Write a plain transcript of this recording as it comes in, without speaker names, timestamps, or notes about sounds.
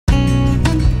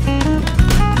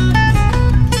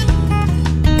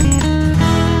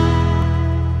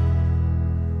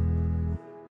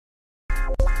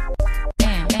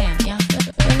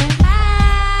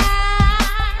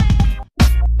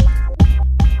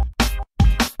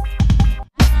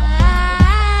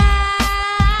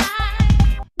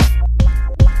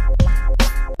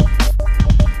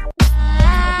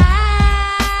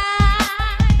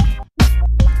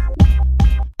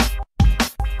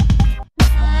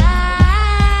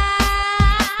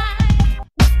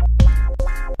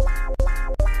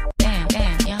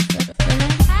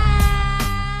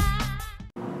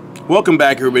Welcome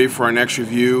back, everybody, for our next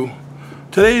review.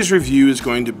 Today's review is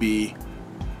going to be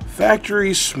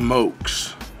Factory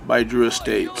Smokes by Drew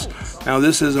Estates. Now,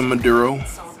 this is a Maduro.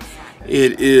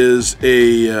 It is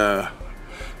a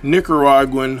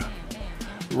Nicaraguan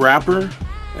wrapper,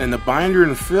 and the binder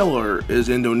and filler is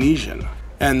Indonesian.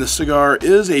 And the cigar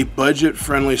is a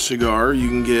budget-friendly cigar. You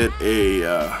can get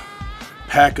a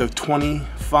pack of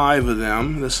 25 of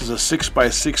them. This is a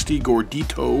 6x60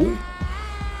 Gordito.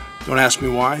 Don't ask me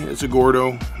why. It's a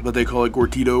Gordo, but they call it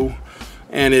Gordito.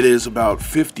 And it is about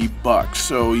 50 bucks.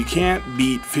 So you can't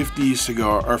beat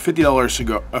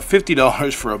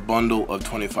 $50 for a bundle of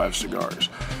 25 cigars.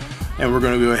 And we're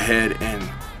going to go ahead and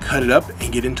cut it up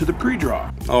and get into the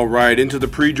pre-draw. All right, into the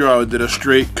pre-draw. I did a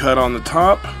straight cut on the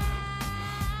top.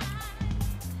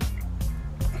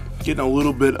 Getting a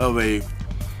little bit of a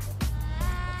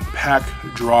pack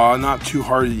draw, not too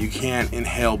hard that you can't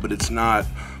inhale, but it's not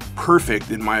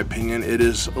perfect in my opinion. It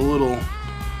is a little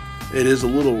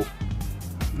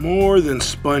more than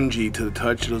spongy to the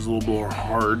touch. It is a little more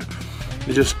hard.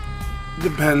 It just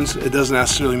depends. It doesn't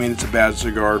necessarily mean it's a bad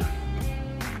cigar,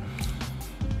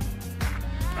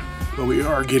 but we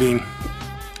are getting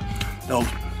the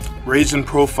raisin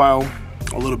profile,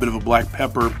 a little bit of a black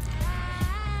pepper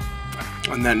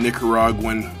on that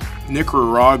Nicaraguan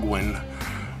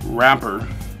wrapper.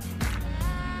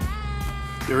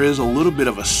 There is a little bit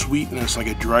of a sweetness, like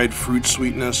a dried fruit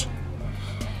sweetness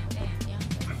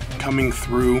coming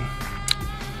through,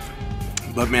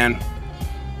 but man,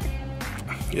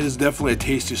 it is definitely a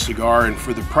tasty cigar, and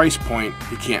for the price point,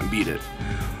 you can't beat it.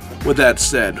 With that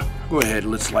said, go ahead,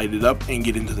 let's light it up and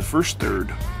get into the first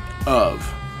third of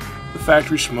the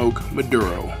Factory Smoke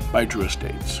Maduro by Drew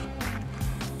Estates.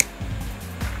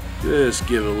 Just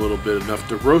give it a little bit, enough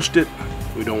to roast it.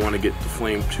 We don't want to get the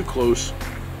flame too close,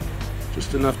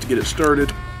 just enough to get it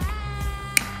started.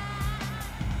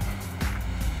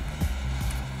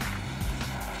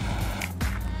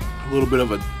 A little bit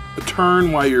of a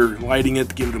turn while you're lighting it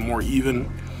to give it a more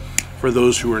even for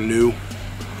those who are new.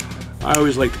 I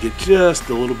always like to get just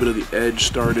a little bit of the edge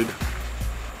started.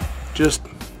 Just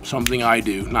something I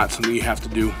do, not something you have to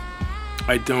do.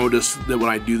 I notice that when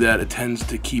I do that, it tends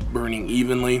to keep burning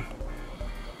evenly.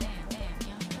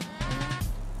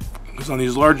 Because on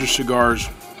these larger cigars,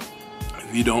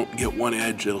 if you don't get one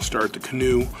edge, it'll start to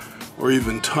canoe or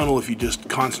even tunnel if you just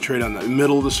concentrate on the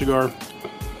middle of the cigar.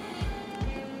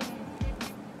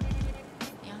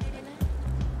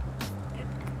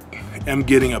 I'm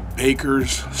getting a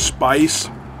baker's spice,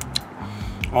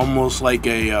 almost like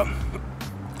a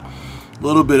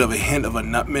little bit of a hint of a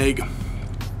nutmeg, a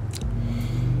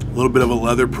little bit of a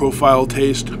leather profile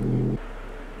taste.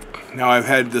 Now, I've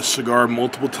had this cigar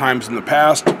multiple times in the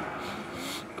past,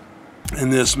 and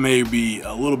this may be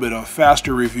a little bit of a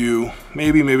faster review,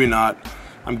 maybe not.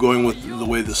 I'm going with the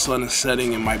way the sun is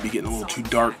setting. It might be getting a little too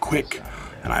dark quick,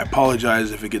 and I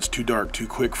apologize if it gets too dark too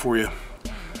quick for you.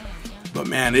 But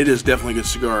man, it is definitely a good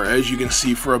cigar. As you can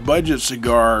see, for a budget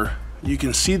cigar, you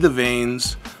can see the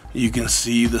veins, you can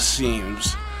see the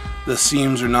seams. The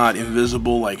seams are not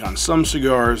invisible like on some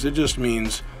cigars. It just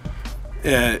means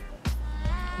that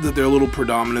they're a little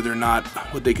predominant. They're not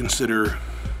what they consider,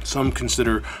 some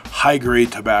consider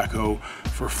high-grade tobacco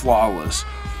for flawless.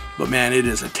 But man, it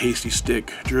is a tasty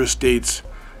stick. Drew Estates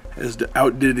has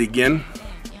outdid it again.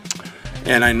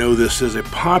 And I know this is a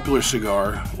popular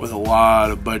cigar with a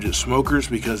lot of budget smokers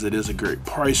because it is a great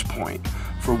price point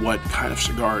for what kind of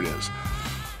cigar it is.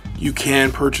 You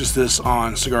can purchase this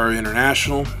on Cigar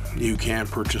International. You can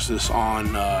purchase this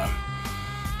on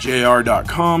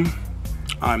jr.com.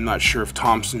 I'm not sure if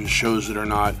Thompson shows it or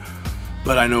not,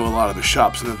 but I know a lot of the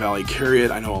shops in the Valley carry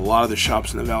it. I know a lot of the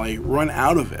shops in the Valley run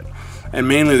out of it. And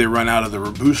mainly they run out of the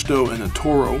Robusto and the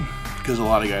Toro because a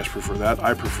lot of guys prefer that.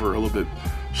 I prefer a little bit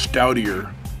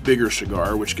stoutier, bigger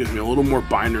cigar, which gives me a little more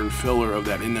binder and filler of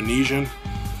that Indonesian.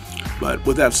 But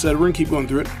with that said, we're going to keep going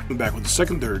through it. I'm back with the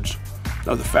second thirds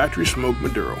of the Factory Smoke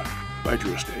Maduro by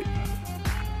Drew Estates.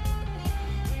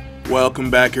 Welcome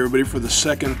back, everybody, for the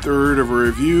second third of a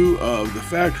review of the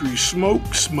Factory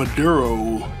Smokes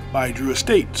Maduro by Drew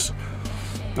Estates.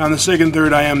 Now, in the second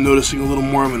third, I am noticing a little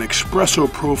more of an espresso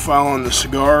profile on the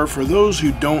cigar. For those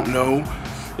who don't know,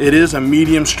 it is a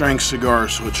medium strength cigar,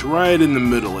 so it's right in the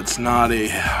middle. It's not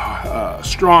a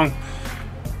strong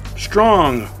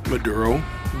Maduro,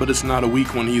 but it's not a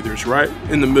weak one either. It's right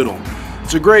in the middle.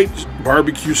 It's a great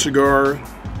barbecue cigar,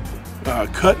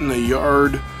 cut in the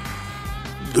yard,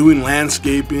 doing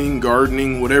landscaping,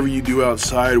 gardening, whatever you do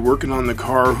outside, working on the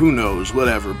car, who knows,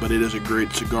 whatever. But it is a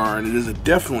great cigar, and it is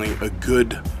definitely a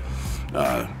good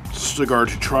cigar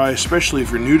to try, especially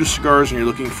if you're new to cigars and you're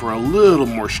looking for a little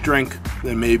more strength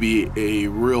than maybe a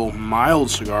real mild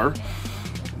cigar.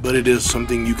 But it is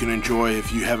something you can enjoy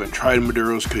if you haven't tried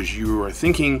Maduros because you are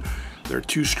thinking they're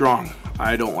too strong.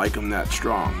 I don't like them that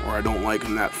strong, or I don't like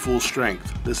them that full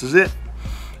strength. This is it,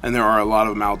 and there are a lot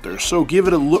of them out there. So give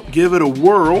it a look, give it a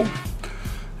whirl.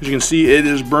 As you can see, it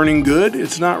is burning good.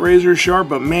 It's not razor sharp,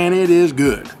 but man, it is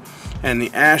good. And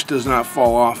the ash does not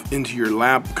fall off into your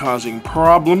lap, causing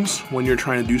problems when you're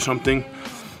trying to do something.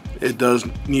 It does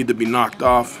need to be knocked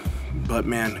off, but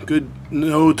man, good.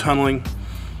 No tunneling,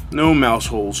 no mouse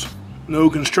holes,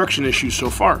 no construction issues so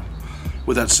far.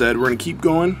 With that said, we're gonna keep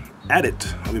going at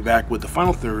it. I'll be back with the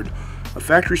final third of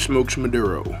Factory Smokes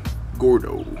Maduro,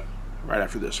 Gordo, right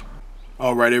after this.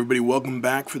 All right, everybody, welcome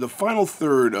back for the final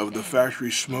third of the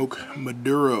Factory Smoke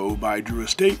Maduro by Drew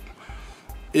Estate.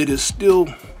 It is still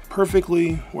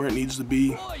perfectly where it needs to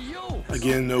be.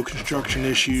 Again, no construction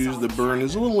issues. The burn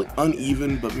is a little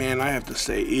uneven, but man, I have to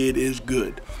say it is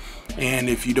good. And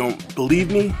if you don't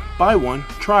believe me, buy one,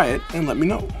 try it, and let me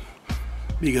know,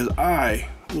 because I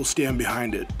will stand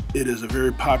behind it. It is a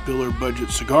very popular budget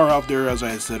cigar out there, as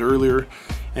I said earlier.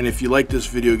 And if you like this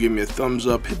video, give me a thumbs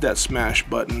up, hit that smash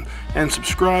button, and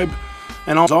subscribe.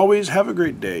 And as always, have a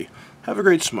great day, have a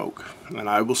great smoke, and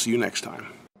I will see you next time.